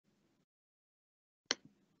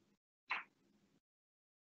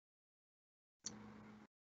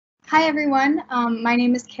Hi everyone, my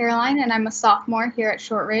name is Caroline and I'm a sophomore here at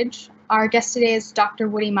Shortridge. Our guest today is Dr.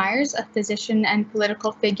 Woody Myers, a physician and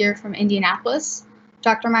political figure from Indianapolis.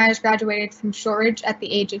 Dr. Myers graduated from Shortridge at the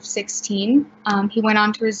age of 16. He went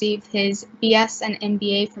on to receive his BS and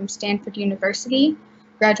MBA from Stanford University,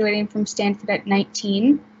 graduating from Stanford at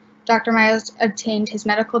 19. Dr. Myers obtained his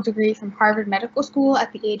medical degree from Harvard Medical School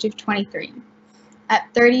at the age of 23. At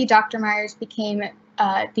 30, Dr. Myers became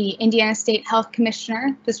the Indiana State Health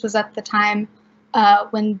Commissioner. This was at the time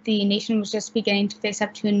when the nation was just beginning to face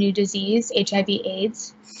up to a new disease,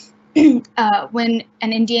 HIV/AIDS. When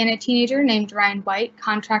an Indiana teenager named Ryan White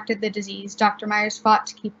contracted the disease, Dr. Myers fought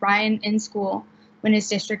to keep Ryan in school when his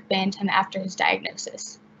district banned him after his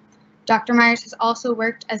diagnosis. Dr. Myers has also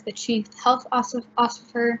worked as the Chief Health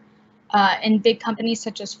Officer in big companies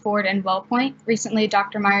such as Ford and WellPoint. Recently,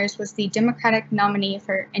 Dr. Myers was the Democratic nominee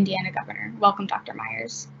for Indiana governor. Welcome, Dr.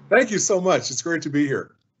 Myers. Thank you so much. It's great to be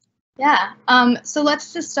here. Yeah, so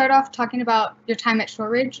let's just start off talking about your time at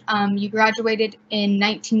Shortridge. You graduated in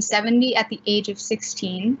 1970 at the age of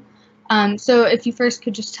 16. So if you first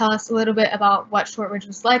could just tell us a little bit about what Shortridge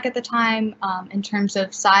was like at the time in terms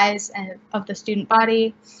of size and of the student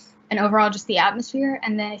body, and overall just the atmosphere,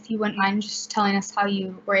 and then if you wouldn't mind just telling us how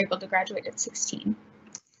you were able to graduate at 16.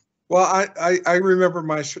 Well, I remember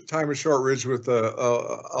my time at Shortridge with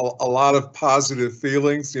a lot of positive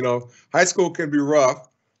feelings. You know, high school can be rough,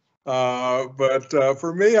 but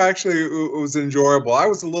for me, actually, it was enjoyable. I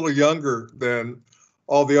was a little younger than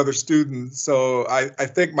all the other students, so I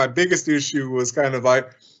think my biggest issue was kind of I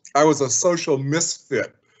was a social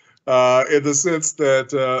misfit in the sense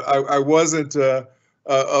that I wasn't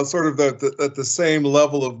sort of at the same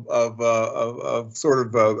level of sort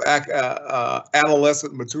of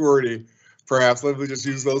adolescent maturity, perhaps. Let me just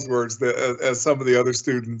use those words as some of the other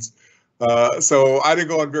students. So I didn't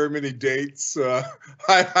go on very many dates.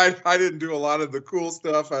 I didn't do a lot of the cool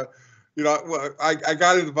stuff. I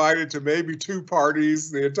got invited to maybe 2 parties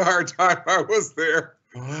the entire time I was there,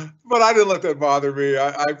 but I didn't let that bother me.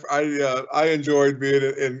 I enjoyed being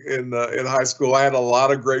in high school. I had a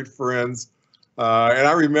lot of great friends. And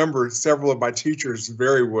I remember several of my teachers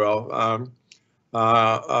very well.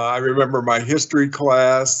 I remember my history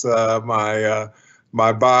class, my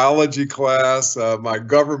biology class, my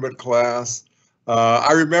government class.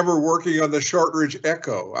 I remember working on the Shortridge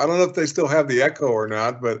Echo. I don't know if they still have the Echo or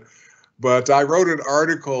not, but I wrote an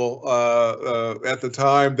article at the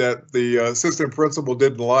time that the assistant principal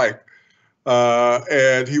didn't like.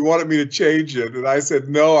 And he wanted me to change it, and I said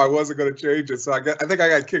no, I wasn't going to change it. So I think I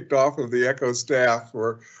got kicked off of the Echo staff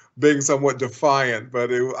for being somewhat defiant. But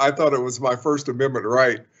I thought it was my First Amendment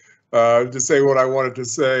right to say what I wanted to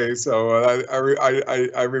say. So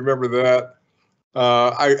I remember that.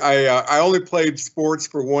 I only played sports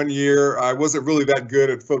for 1 year. I wasn't really that good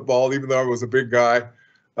at football, even though I was a big guy.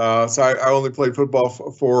 So I only played football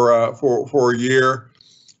for a year.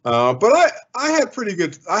 But I had pretty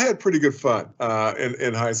good fun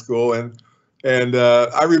in high school, and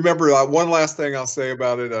I remember one last thing I'll say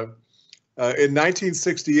about it. In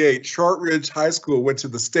 1968, Shortridge High School went to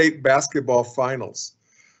the state basketball finals,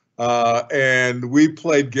 and we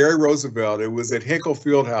played Gary Roosevelt. It was at Hinkle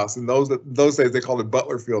Fieldhouse. In those days, they called it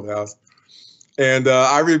Butler Fieldhouse. And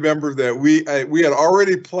I remember that we had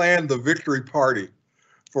already planned the victory party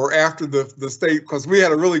for after the state, because we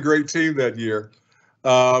had a really great team that year.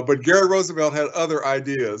 But Gary Roosevelt had other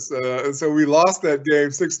ideas, and so we lost that game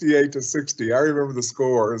 68-60. I remember the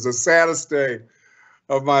score. It was the saddest day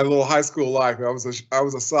of my little high school life. I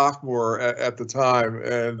was a sophomore at the time,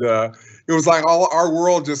 and it was like all our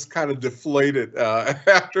world just kind of deflated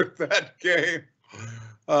after that game.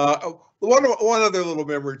 One other little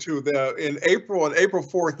memory too. On April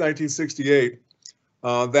 4th, 1968.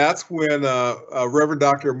 That's when Reverend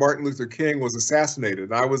Dr. Martin Luther King was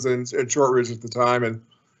assassinated. I was in Shortridge at the time,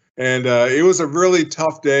 and it was a really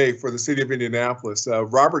tough day for the city of Indianapolis.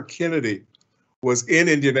 Robert Kennedy was in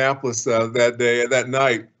Indianapolis that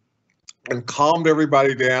night, and calmed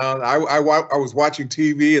everybody down. I was watching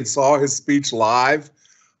TV and saw his speech live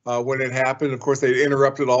when it happened. Of course, they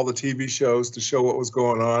interrupted all the TV shows to show what was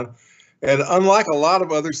going on. And unlike a lot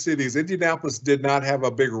of other cities, Indianapolis did not have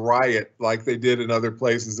a big riot like they did in other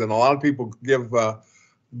places. And a lot of people give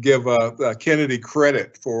Kennedy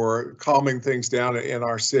credit for calming things down in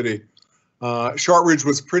our city. Shortridge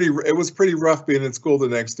was pretty rough being in school the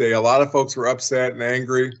next day. A lot of folks were upset and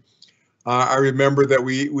angry. I remember that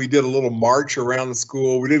we did a little march around the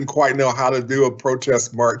school. We didn't quite know how to do a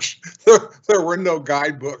protest march. There were no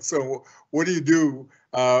guidebooks. So what do you do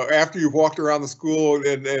after you've walked around the school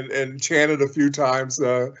and chanted a few times?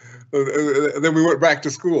 then we went back to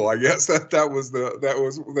school. I guess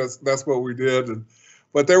that's what we did.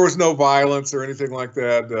 But there was no violence or anything like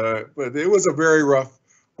that. But it was a very rough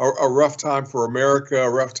time for America, a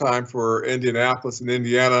rough time for Indianapolis and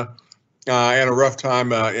Indiana, and a rough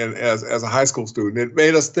time as a high school student. It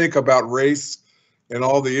made us think about race and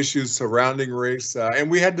all the issues surrounding race, and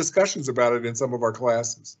we had discussions about it in some of our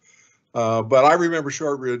classes. But I remember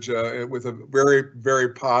Shortridge with a very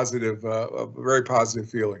positive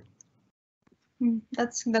feeling.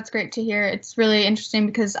 That's great to hear. It's really interesting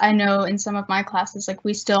because I know in some of my classes, like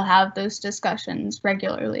we still have those discussions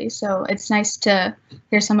regularly. So it's nice to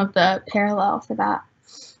hear some of the parallel for that.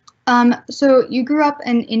 So you grew up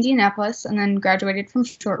in Indianapolis and then graduated from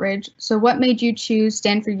Shortridge. So what made you choose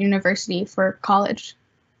Stanford University for college?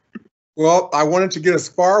 Well, I wanted to get as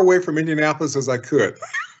far away from Indianapolis as I could.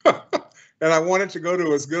 And I wanted to go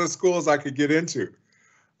to as good a school as I could get into.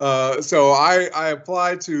 So I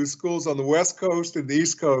applied to schools on the West Coast and the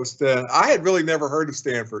East Coast. I had really never heard of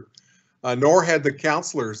Stanford, nor had the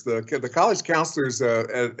counselors. The college counselors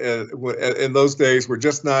in those days were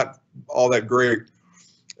just not all that great.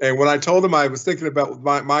 And when I told him I was thinking about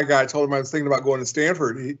my guy, I told him I was thinking about going to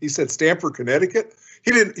Stanford. He said Stanford, Connecticut. He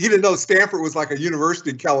didn't know Stanford was like a university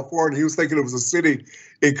in California. He was thinking it was a city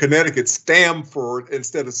in Connecticut, Stamford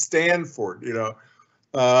instead of Stanford, you know.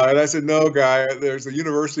 And I said, no, guy, there's a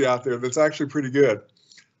university out there that's actually pretty good.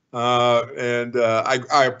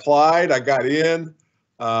 I applied, I got in.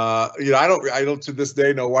 I don't to this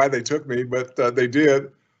day know why they took me, but they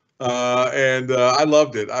did. I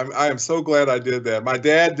loved it. I am so glad I did that. My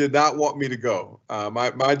dad did not want me to go.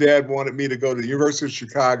 My dad wanted me to go to the University of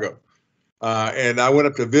Chicago. And I went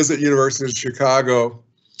up to visit University of Chicago.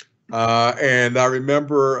 And I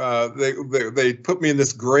remember they put me in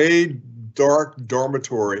this gray, dark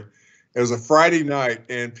dormitory. It was a Friday night,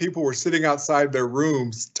 and people were sitting outside their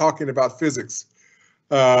rooms talking about physics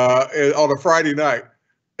on a Friday night.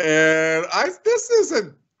 And this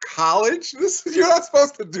isn't college. You're not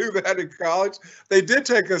supposed to do that in college. They did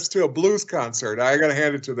take us to a blues concert. I got to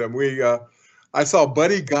hand it to them. I saw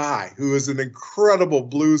Buddy Guy, who is an incredible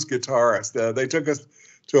blues guitarist. They took us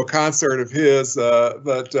to a concert of his,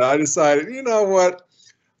 but I decided, you know what?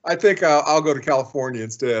 I think I'll go to California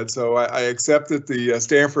instead. So I accepted the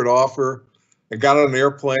Stanford offer and got on an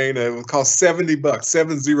airplane. It would cost $70,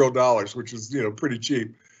 $70, which is pretty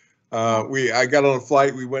cheap. I got on a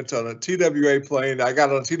flight. We went on a TWA plane. I got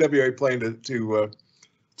on a TWA plane to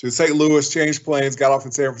St. Louis, changed planes, got off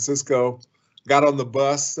in San Francisco, got on the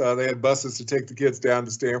bus. They had buses to take the kids down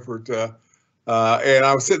to Stanford. And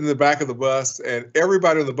I was sitting in the back of the bus, and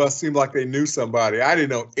everybody on the bus seemed like they knew somebody. I didn't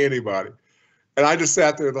know anybody. And I just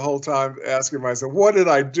sat there the whole time asking myself, what did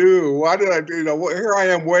I do? Why did I do? Here I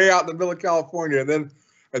am way out in the middle of California. And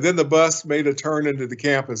then the bus made a turn into the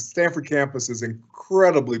campus. Stanford campus is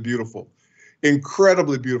incredibly beautiful,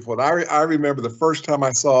 incredibly beautiful. And I remember the first time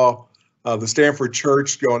I saw the Stanford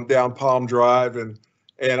Church going down Palm Drive, and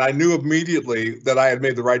I knew immediately that I had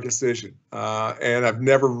made the right decision. And I've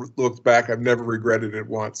never looked back. I've never regretted it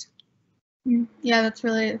once. Yeah, that's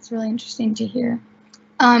really interesting to hear.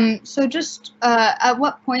 So just at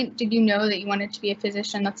what point did you know that you wanted to be a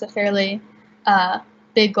physician? That's a fairly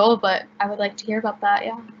big goal, but I would like to hear about that.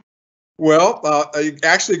 Yeah. Well, it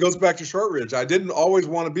actually goes back to Shortridge. I didn't always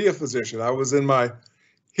want to be a physician. I was in my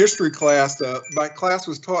history class. My class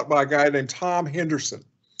was taught by a guy named Tom Henderson.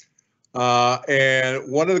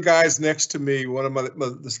 And one of the guys next to me, one of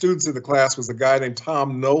the students in the class, was a guy named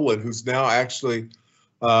Tom Nolan, who's now actually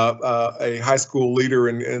a high school leader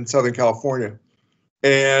in Southern California.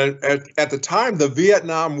 And at the time, the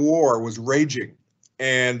Vietnam War was raging.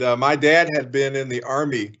 And my dad had been in the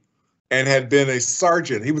Army and had been a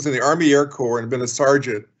sergeant. He was in the Army Air Corps and had been a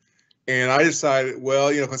sergeant. And I decided, well,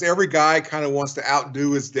 because every guy kind of wants to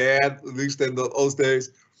outdo his dad, at least in those days.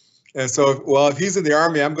 And so, if he's in the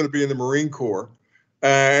Army, I'm going to be in the Marine Corps.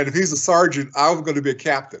 And if he's a sergeant, I was going to be a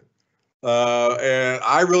captain. And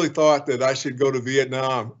I really thought that I should go to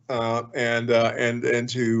Vietnam and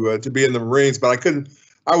to be in the Marines, but I couldn't.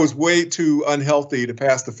 I was way too unhealthy to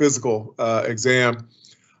pass the physical exam.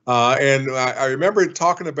 And I remember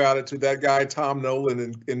talking about it to that guy, Tom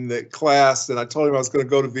Nolan, in the class, and I told him I was going to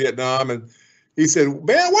go to Vietnam, and he said, "Man,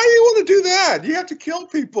 why do you want to do that? You have to kill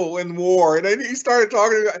people in war." And then he started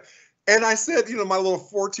talking about, and I said, my little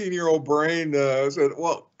 14-year-old brain said,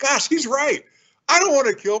 "Well, gosh, he's right. I don't want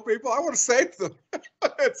to kill people. I want to save them."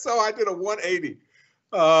 And so I did a 180.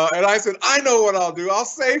 And I said, I know what I'll do. I'll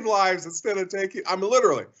save lives instead of taking.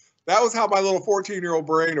 Literally, that was how my little 14-year-old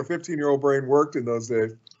brain or 15-year-old brain worked in those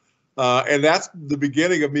days. And that's the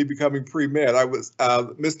beginning of me becoming pre-med. I was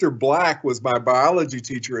Mr. Black was my biology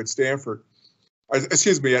teacher at Stanford,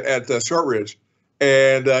 excuse me, at Shortridge,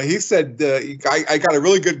 and he said I got a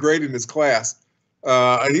really good grade in his class,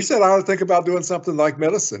 and he said I ought to think about doing something like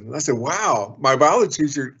medicine. And I said, wow, my biology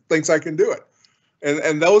teacher thinks I can do it,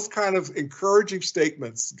 and those kind of encouraging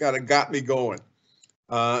statements kind of got me going.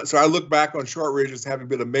 So I look back on Shortridge as having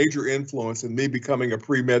been a major influence in me becoming a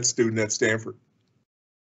pre-med student at Stanford.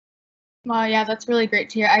 Well, yeah, that's really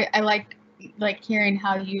great to hear. I like hearing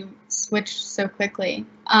how you switched so quickly.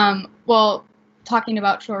 Well, talking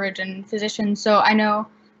about Shortridge and physicians, so I know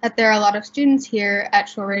that there are a lot of students here at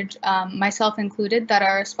Shortridge, myself included, that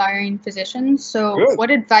are aspiring physicians. So Good.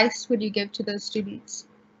 What advice would you give to those students?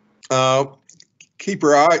 Keep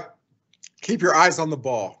your eyes on the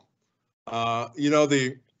ball. You know,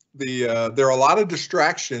 there are a lot of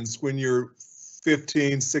distractions when you're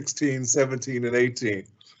 15, 16, 17, and 18.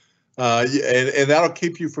 And that'll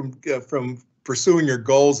keep you from pursuing your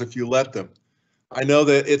goals if you let them. I know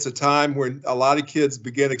that it's a time when a lot of kids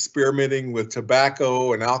begin experimenting with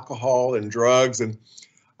tobacco and alcohol and drugs, and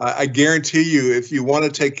I guarantee you, if you want to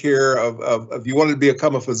take care if you want to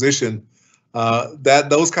become a physician, that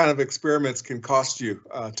those kind of experiments can cost you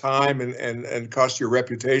time and cost your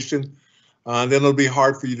reputation. Then it'll be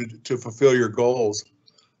hard for you to fulfill your goals.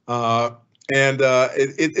 And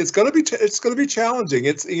it's going to be challenging.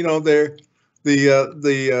 It's, you know, the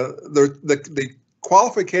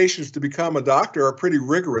qualifications to become a doctor are pretty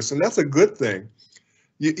rigorous, and that's a good thing.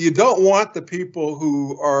 You don't want the people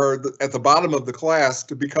who are at the bottom of the class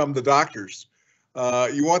to become the doctors.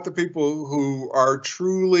 You want the people who are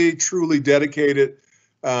truly dedicated,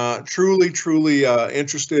 truly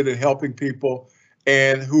interested in helping people,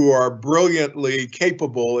 and who are brilliantly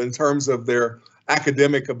capable in terms of their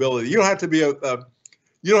academic ability. You don't have to be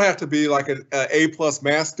you don't have to be like an A+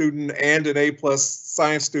 math student and an A+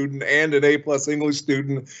 science student and an A+ English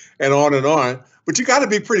student and on, but you got to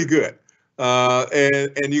be pretty good,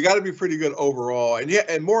 and you got to be pretty good overall,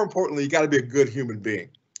 and more importantly, you got to be a good human being,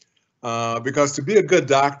 because to be a good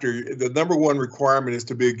doctor, the number one requirement is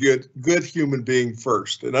to be a good human being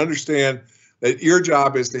first, and understand that your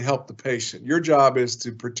job is to help the patient. Your job is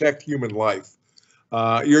to protect human life.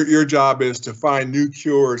 Your job is to find new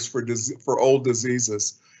cures for old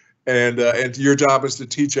diseases, and your job is to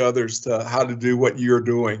teach others how to do what you're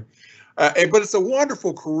doing. But it's a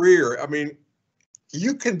wonderful career. I mean,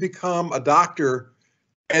 you can become a doctor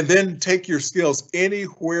and then take your skills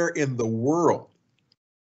anywhere in the world.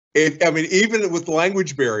 I mean, even with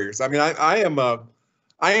language barriers. I mean, I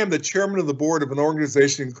am the chairman of the board of an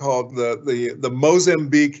organization called the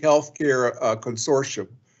Mozambique Healthcare Consortium.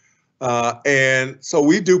 And so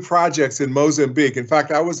we do projects in Mozambique. In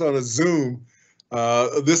fact, I was on a Zoom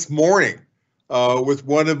this morning with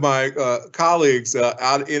one of my colleagues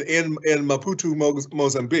out in Maputo,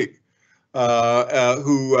 Mozambique,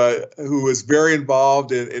 who is very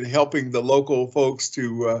involved in helping the local folks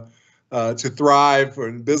to thrive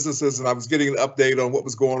and businesses. And I was getting an update on what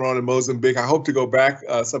was going on in Mozambique. I hope to go back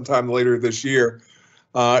sometime later this year.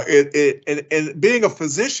 And being a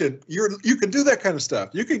physician, you can do that kind of stuff.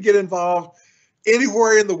 You can get involved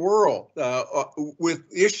anywhere in the world with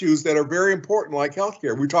issues that are very important, like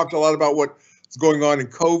healthcare. We talked a lot about what's going on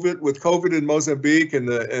with COVID in Mozambique,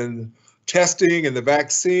 and testing and the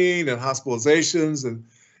vaccine and hospitalizations. And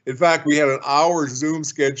in fact, we had an hour Zoom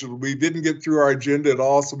scheduled. We didn't get through our agenda at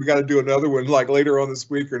all, so we got to do another one like later on this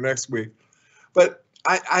week or next week. But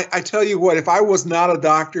I tell you what, if I was not a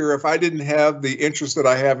doctor, if I didn't have the interest that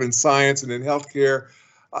I have in science and in healthcare,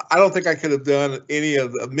 I don't think I could have done many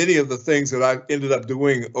of the things that I've ended up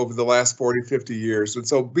doing over the last 40, 50 years. And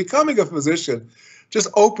so becoming a physician just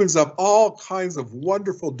opens up all kinds of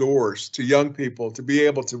wonderful doors to young people to be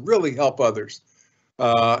able to really help others.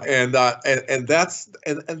 And that's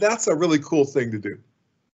a really cool thing to do.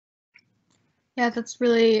 Yeah, that's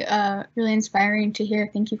really inspiring to hear.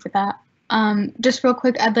 Thank you for that. Just real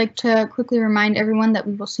quick, I'd like to quickly remind everyone that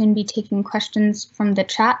we will soon be taking questions from the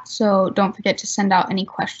chat, so don't forget to send out any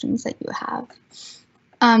questions that you have.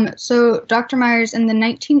 So Dr. Myers, in the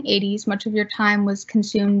 1980s, much of your time was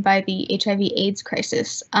consumed by the HIV/AIDS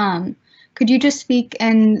crisis. Could you just speak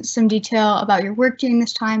in some detail about your work during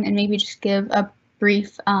this time and maybe just give a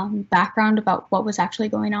brief background about what was actually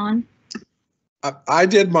going on? I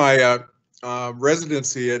did my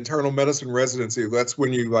residency, internal medicine residency. That's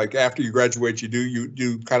when you, like, after you graduate, you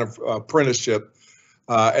do kind of apprenticeship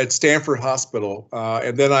at Stanford Hospital,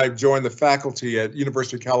 and then I joined the faculty at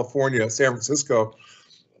University of California, San Francisco.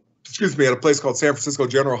 Excuse me, at a place called San Francisco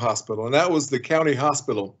General Hospital, and that was the county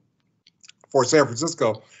hospital for San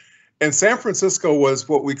Francisco. And San Francisco was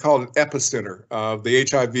what we called an epicenter of the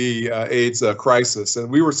HIV/AIDS crisis. And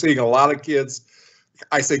we were seeing a lot of kids.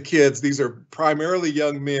 I say kids, these are primarily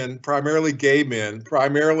young men, primarily gay men,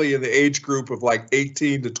 primarily in the age group of like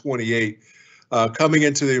 18 to 28, coming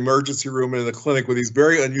into the emergency room and in the clinic with these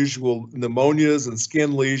very unusual pneumonias and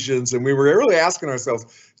skin lesions. And we were really asking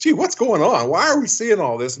ourselves, gee, what's going on? Why are we seeing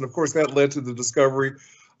all this? And of course, that led to the discovery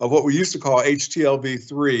of what we used to call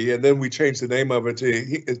HTLV3, and then we changed the name of it to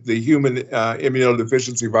the human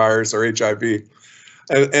immunodeficiency virus, or HIV.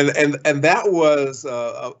 And that was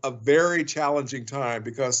a very challenging time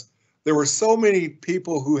because there were so many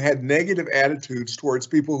people who had negative attitudes towards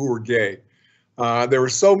people who were gay. There were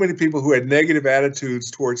so many people who had negative attitudes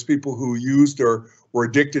towards people who used or were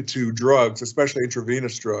addicted to drugs, especially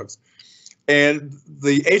intravenous drugs. And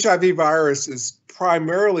the HIV virus is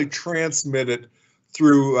primarily transmitted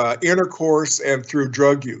through intercourse and through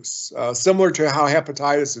drug use, similar to how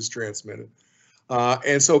hepatitis is transmitted.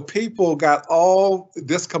 And so people got all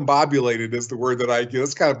discombobulated, is the word that I use.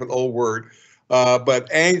 It's kind of an old word, but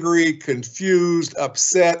angry, confused,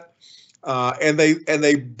 upset, and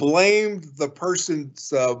they blamed the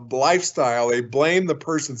person's lifestyle. They blamed the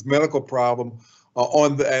person's medical problem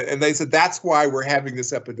and they said that's why we're having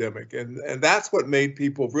this epidemic, and that's what made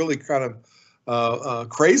people really kind of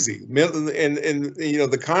crazy. And you know,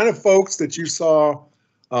 the kind of folks that you saw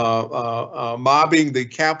mobbing the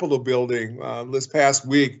Capitol building this past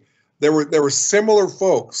week, there were similar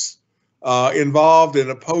folks involved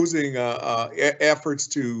in opposing efforts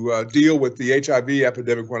to deal with the HIV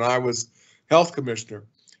epidemic when I was health commissioner.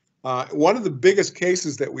 One of the biggest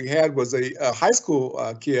cases that we had was a high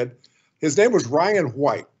school kid. His name was Ryan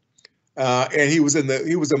White, and he was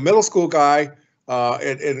a middle school guy.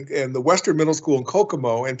 In the Western Middle School in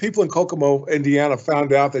Kokomo, and people in Kokomo, Indiana,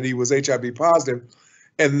 found out that he was HIV positive,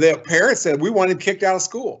 and their parents said, we want him kicked out of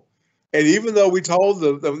school. And even though we told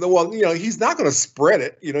them, well, you know, he's not going to spread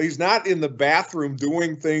it. You know, he's not in the bathroom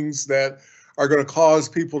doing things that are going to cause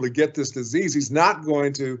people to get this disease. He's not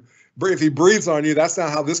going to, if he breathes on you, that's not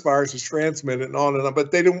how this virus is transmitted, and on and on.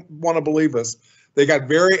 But they didn't want to believe us. They got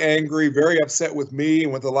very angry, very upset with me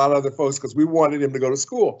and with a lot of other folks because we wanted him to go to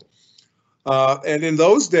school. And in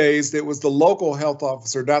those days, it was the local health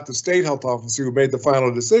officer, not the state health officer, who made the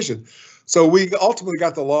final decision. So we ultimately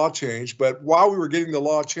got the law changed. But while we were getting the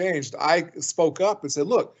law changed, I spoke up and said,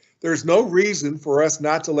 look, there's no reason for us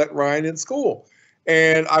not to let Ryan in school.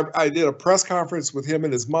 And I did a press conference with him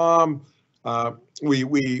and his mom. I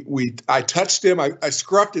touched him. I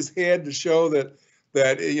scruffed his head to show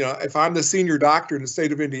that you know, if I'm the senior doctor in the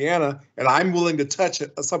state of Indiana and I'm willing to touch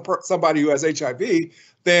somebody who has HIV,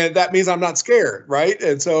 then that means I'm not scared, right?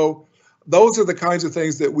 And so those are the kinds of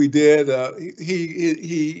things that we did.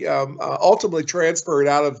 He ultimately transferred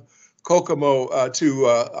out of Kokomo to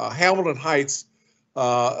Hamilton Heights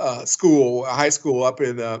school, high school up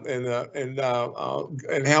in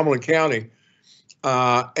Hamilton County.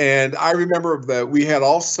 And I remember that we had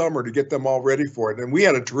all summer to get them all ready for it. And we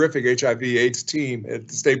had a terrific HIV/AIDS team at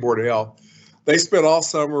the State Board of Health. They spent all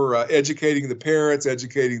summer educating the parents,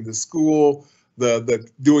 educating the school,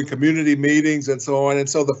 doing community meetings and so on. And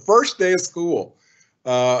so the first day of school,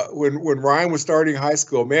 when Ryan was starting high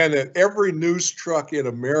school, man, every news truck in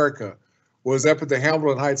America was up at the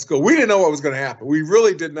Hamilton Heights School. We didn't know what was going to happen. We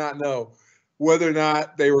really did not know whether or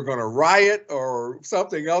not they were going to riot or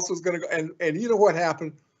something else was going to go. And you know what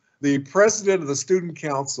happened? The president of the student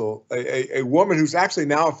council, a woman who's actually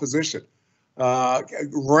now a physician,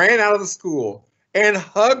 ran out of the school and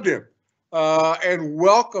hugged him and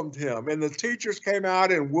welcomed him. And the teachers came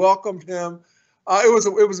out and welcomed him.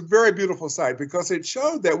 It was a very beautiful sight because it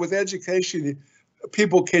showed that with education,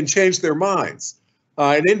 people can change their minds.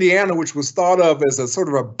 In Indiana, which was thought of as a sort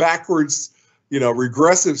of a backwards, you know,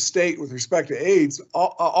 regressive state with respect to AIDS,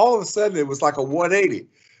 all of a sudden it was like a 180,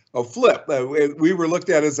 a flip. We were looked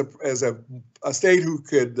at as a state who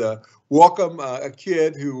could welcome a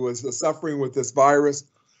kid who was suffering with this virus.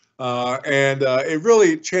 And it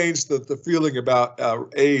really changed the feeling about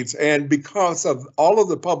AIDS. And because of all of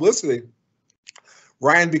the publicity,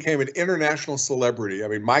 Ryan became an international celebrity. I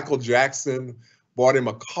mean, Michael Jackson bought him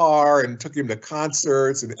a car and took him to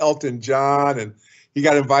concerts, and Elton John, and he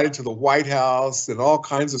got invited to the White House, and all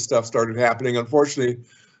kinds of stuff started happening. Unfortunately,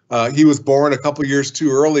 he was born a couple years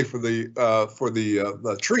too early for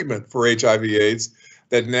the treatment for HIV/AIDS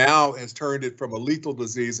that now has turned it from a lethal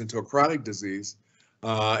disease into a chronic disease.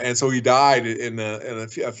 And so he died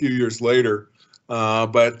a few years later.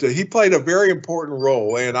 But he played a very important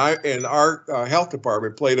role, and our health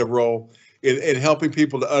department played a role in helping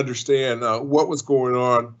people to understand what was going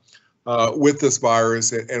on with this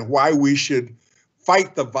virus and why we should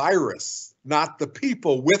fight the virus, not the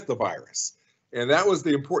people with the virus. And that was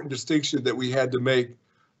the important distinction that we had to make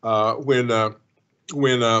when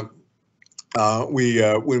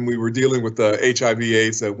we were dealing with the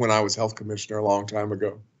HIV/AIDS when I was health commissioner a long time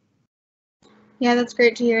ago. Yeah, that's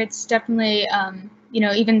great to hear. It's definitely,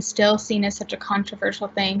 even still seen as such a controversial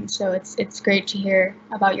thing. So it's great to hear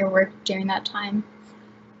about your work during that time.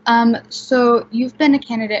 So you've been a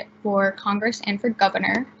candidate for Congress and for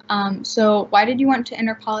governor. So why did you want to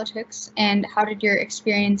enter politics, and how did your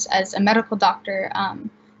experience as a medical doctor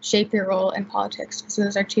shape your role in politics? Because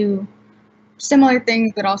those are two similar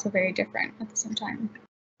things, but also very different at the same time.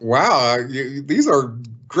 Wow, these are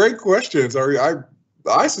great questions.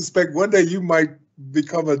 I suspect one day you might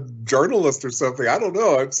become a journalist or something. I don't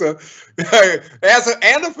know. It's and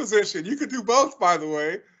a physician. You could do both, by the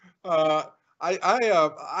way.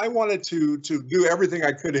 I wanted to do everything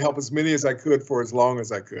I could to help as many as I could for as long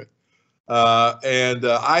as I could. And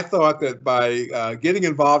I thought that by getting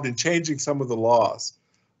involved in changing some of the laws,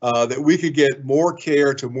 that we could get more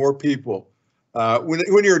care to more people.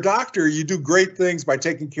 When you're a doctor, you do great things by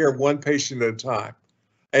taking care of one patient at a time.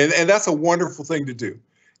 And that's a wonderful thing to do.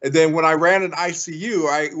 And then when I ran an ICU,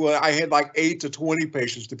 I had like 8 to 20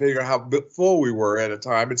 patients, depending on how full we were at a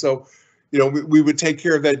time. And so, we would take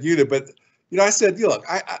care of that unit. But, I said, look,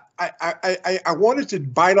 I wanted to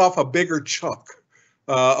bite off a bigger chunk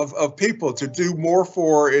of people to do more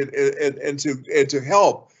for and to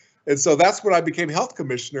help. And so that's when I became health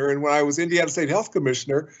commissioner. And when I was Indiana State Health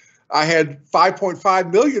Commissioner, I had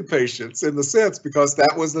 5.5 million patients in the sense, because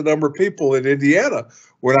that was the number of people in Indiana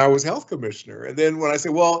when I was health commissioner. And then when I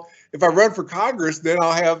said, well, if I run for Congress, then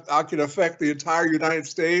I can affect the entire United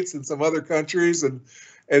States and some other countries. And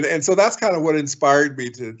so that's kind of what inspired me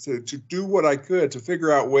to do what I could to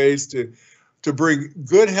figure out ways to bring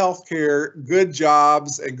good health care, good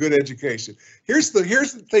jobs, and good education. Here's the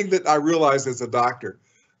thing that I realized as a doctor.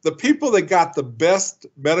 The people that got the best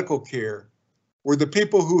medical care were the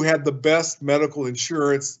people who had the best medical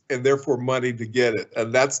insurance and therefore money to get it.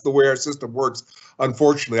 And that's the way our system works,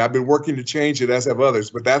 unfortunately. I've been working to change it, as have others,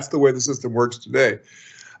 but that's the way the system works today.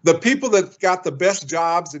 The people that got the best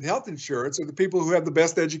jobs and health insurance are the people who have the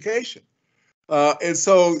best education. And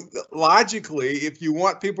so logically, if you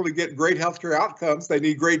want people to get great healthcare outcomes, they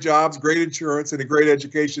need great jobs, great insurance, and a great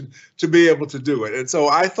education to be able to do it. And so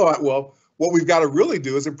I thought, well, what we've got to really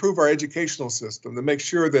do is improve our educational system to make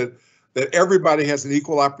sure that everybody has an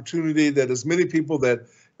equal opportunity, that as many people that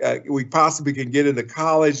we possibly can get into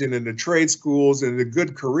college and into trade schools and into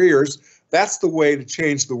good careers. That's the way to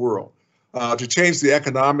change the world, to change the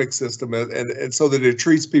economic system and so that it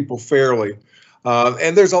treats people fairly.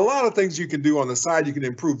 And there's a lot of things you can do on the side. You can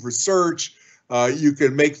improve research. You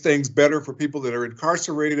can make things better for people that are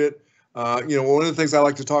incarcerated. One of the things I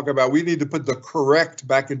like to talk about, we need to put the correct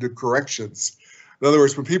back into corrections. In other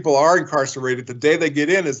words, when people are incarcerated, the day they get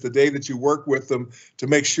in is the day that you work with them to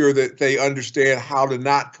make sure that they understand how to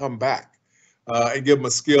not come back, and give them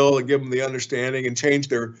a skill and give them the understanding and change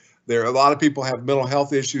their. A lot of people have mental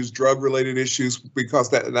health issues, drug-related issues, because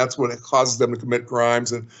that's what it causes them to commit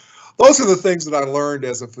crimes. And those are the things that I learned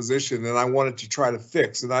as a physician, and I wanted to try to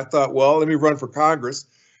fix. And I thought, well, let me run for Congress.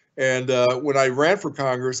 And when I ran for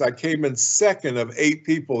Congress, I came in second of 8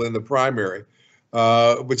 people in the primary.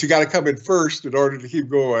 But you got to come in first in order to keep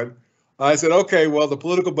going. I said, okay, well, the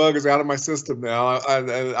political bug is out of my system now.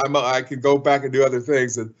 I can go back and do other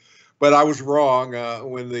things. But I was wrong.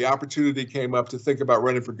 When the opportunity came up to think about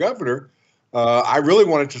running for governor, I really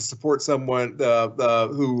wanted to support someone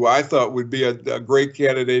who I thought would be a great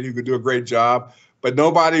candidate who could do a great job. But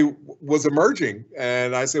nobody was emerging.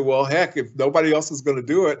 And I said, well, heck, if nobody else is going to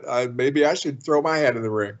do it, maybe I should throw my hat in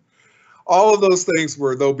the ring. All of those things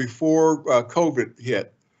were, though, before COVID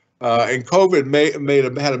hit. And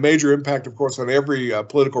COVID had a major impact, of course, on every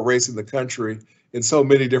political race in the country in so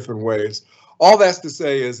many different ways. All that's to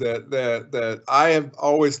say is that I have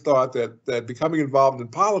always thought that becoming involved in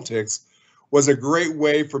politics was a great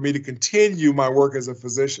way for me to continue my work as a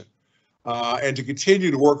physician, and to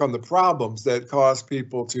continue to work on the problems that cause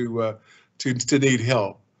people to need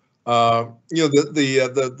help.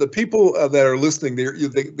 The people that are listening,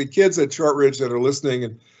 the kids at Shortridge that are listening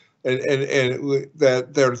and that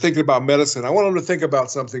they're thinking about medicine, I want them to think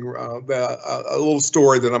about something, a little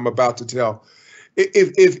story that I'm about to tell.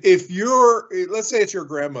 If let's say it's your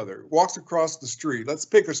grandmother walks across the street, let's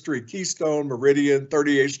pick a street, Keystone, Meridian,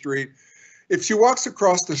 38th Street. If she walks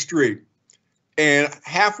across the street and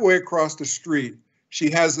halfway across the street,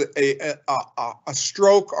 she has a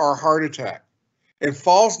stroke or a heart attack and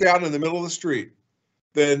falls down in the middle of the street,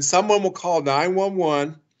 then someone will call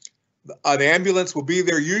 911. An ambulance will be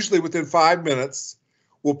there usually within 5 minutes.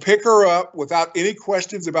 We'll pick her up without any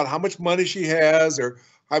questions about how much money she has or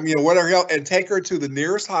whatever else, and take her to the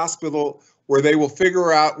nearest hospital where they will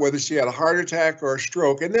figure out whether she had a heart attack or a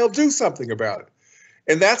stroke, and they'll do something about it.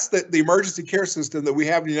 And that's the emergency care system that we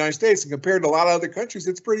have in the United States, and compared to a lot of other countries,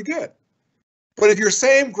 it's pretty good. But if your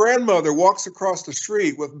same grandmother walks across the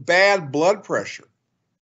street with bad blood pressure,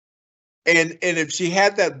 and if she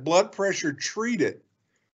had that blood pressure treated,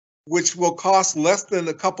 which will cost less than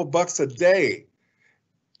a couple bucks a day,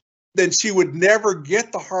 then she would never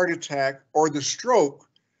get the heart attack or the stroke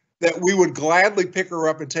that we would gladly pick her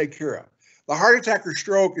up and take care of. The heart attack or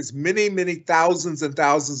stroke is many, many thousands and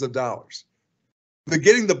thousands of dollars. But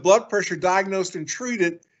getting the blood pressure diagnosed and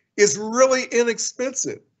treated is really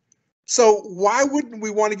inexpensive. So why wouldn't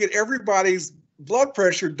we want to get everybody's blood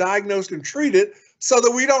pressure diagnosed and treated so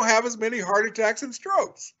that we don't have as many heart attacks and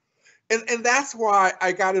strokes? And that's why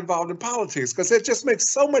I got involved in politics, because it just makes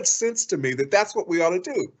so much sense to me that that's what we ought to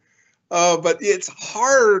do. But it's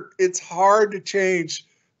hard to change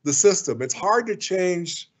the system. It's hard to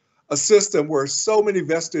change a system where so many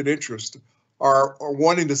vested interests are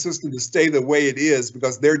wanting the system to stay the way it is,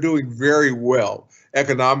 because they're doing very well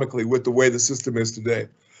economically with the way the system is today.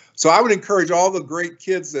 So I would encourage all the great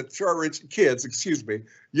kids at Shortridge,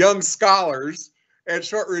 young scholars at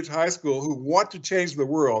Shortridge High School who want to change the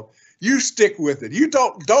world. You stick with it. You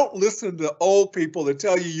don't listen to old people that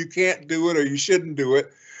tell you can't do it or you shouldn't do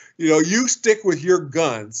it. You stick with your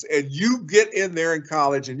guns and you get in there in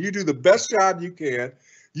college and you do the best job you can.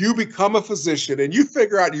 You become a physician and you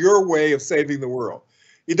figure out your way of saving the world.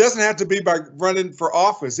 It doesn't have to be by running for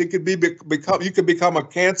office. It could be you could become a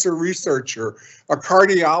cancer researcher, a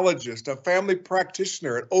cardiologist, a family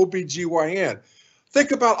practitioner, an OBGYN.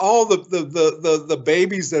 Think about all the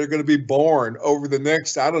babies that are going to be born over the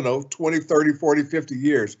next, 20, 30, 40, 50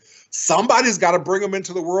 years. Somebody's got to bring them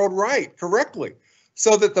into the world correctly,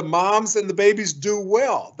 so that the moms and the babies do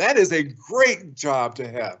well. That is a great job to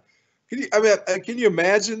have. Can you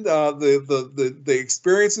imagine the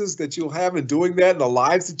experiences that you'll have in doing that, and the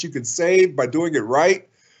lives that you can save by doing it right?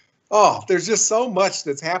 Oh, there's just so much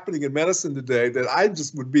that's happening in medicine today that I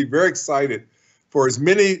just would be very excited for as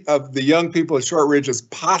many of the young people at Shortridge as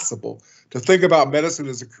possible to think about medicine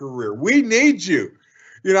as a career. We need you.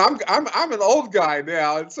 I'm an old guy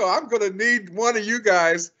now, and so I'm going to need one of you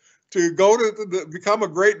guys to go to become a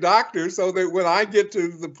great doctor, so that when I get to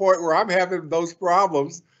the point where I'm having those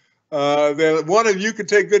problems, then one of you can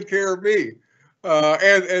take good care of me,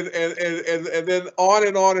 and then on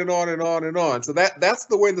and on and on and on and on. So that's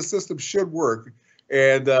the way the system should work.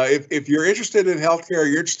 And if you're interested in healthcare,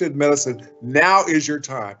 you're interested in medicine, now is your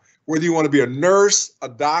time. Whether you want to be a nurse, a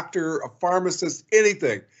doctor, a pharmacist,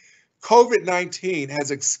 anything. COVID-19 has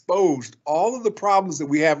exposed all of the problems that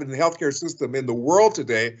we have in the healthcare system in the world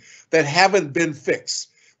today that haven't been fixed.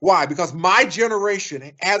 Why? Because my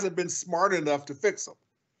generation hasn't been smart enough to fix them.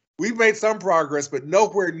 We've made some progress, but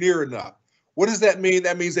nowhere near enough. What does that mean?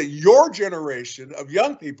 That means that your generation of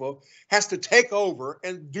young people has to take over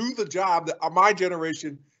and do the job that my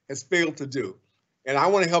generation has failed to do. And I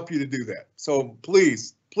want to help you to do that. So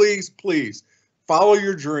please, please, please follow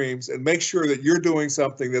your dreams and make sure that you're doing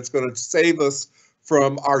something that's going to save us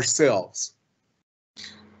from ourselves.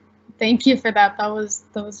 Thank you for that. That was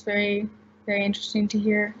very, very interesting to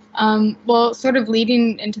hear. Well, sort of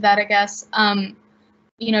leading into that, I guess,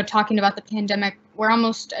 talking about the pandemic, we're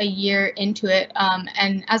almost a year into it.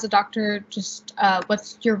 And as a doctor, just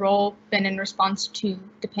what's your role been in response to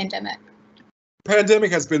the pandemic?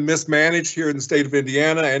 Pandemic has been mismanaged here in the state of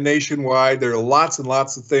Indiana and nationwide. There are lots and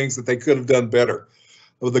lots of things that they could have done better.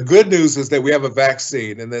 Well, the good news is that we have a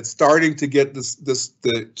vaccine, and that's starting to get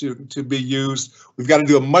to be used. We've got to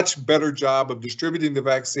do a much better job of distributing the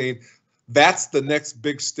vaccine. That's the next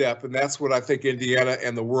big step, and that's what I think Indiana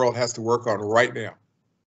and the world has to work on right now.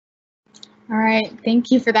 All right,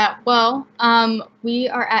 thank you for that. Well, we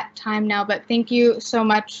are at time now, but thank you so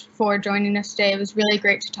much for joining us today. It was really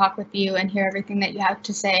great to talk with you and hear everything that you have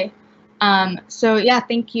to say. So yeah,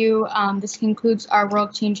 thank you. This concludes our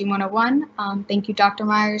World Changing 101. Thank you, Dr.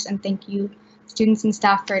 Myers, and thank you, students and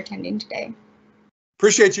staff, for attending today.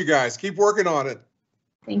 Appreciate you guys. Keep working on it.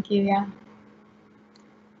 Thank you, yeah.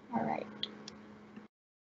 All right.